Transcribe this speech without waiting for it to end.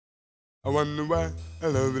I wonder why I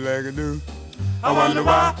love you like I do. I wonder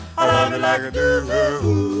why I love you like I do.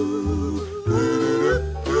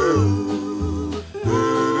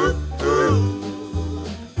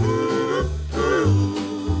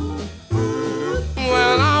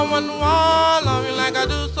 Well, I wonder why I love you like I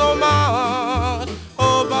do so much.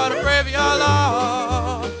 Oh, but I pray for your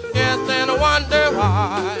love. Yes, and I wonder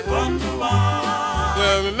why.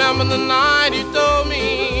 Well, remember the night you told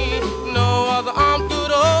me no other arm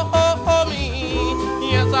could hold me.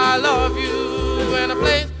 Yes, I love you, and I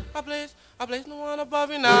place no one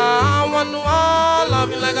above you now. I wonder why I love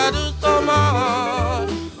you like I do so much.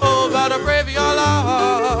 Oh, but I pray for your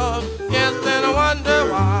love. Yes, and I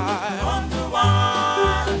wonder why.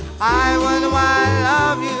 I wonder why I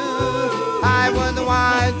love you. I wonder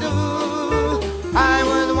why I do. I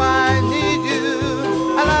wonder why I need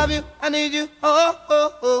you. I love you, I need you. Oh,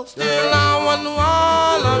 oh, oh. Still I wonder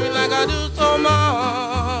why I love you like I do so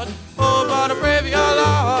much. Oh, but I pray for your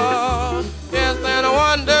love. Yes, and I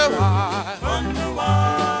wonder why.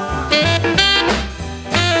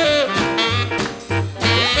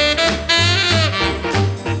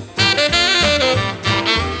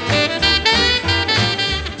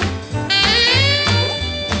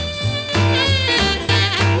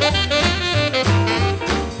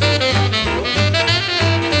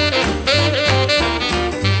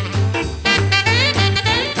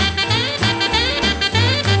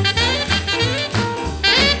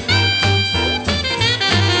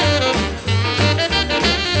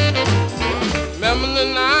 Remember the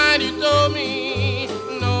night you told me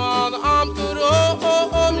no other arm could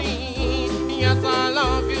hold me. Yes, I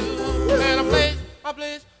love you, and I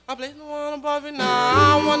place no one above you now.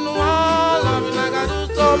 I wonder why I love you like I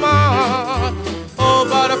do so much. Oh,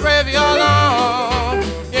 but I pray for your love.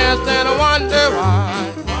 Yes, and I wonder why.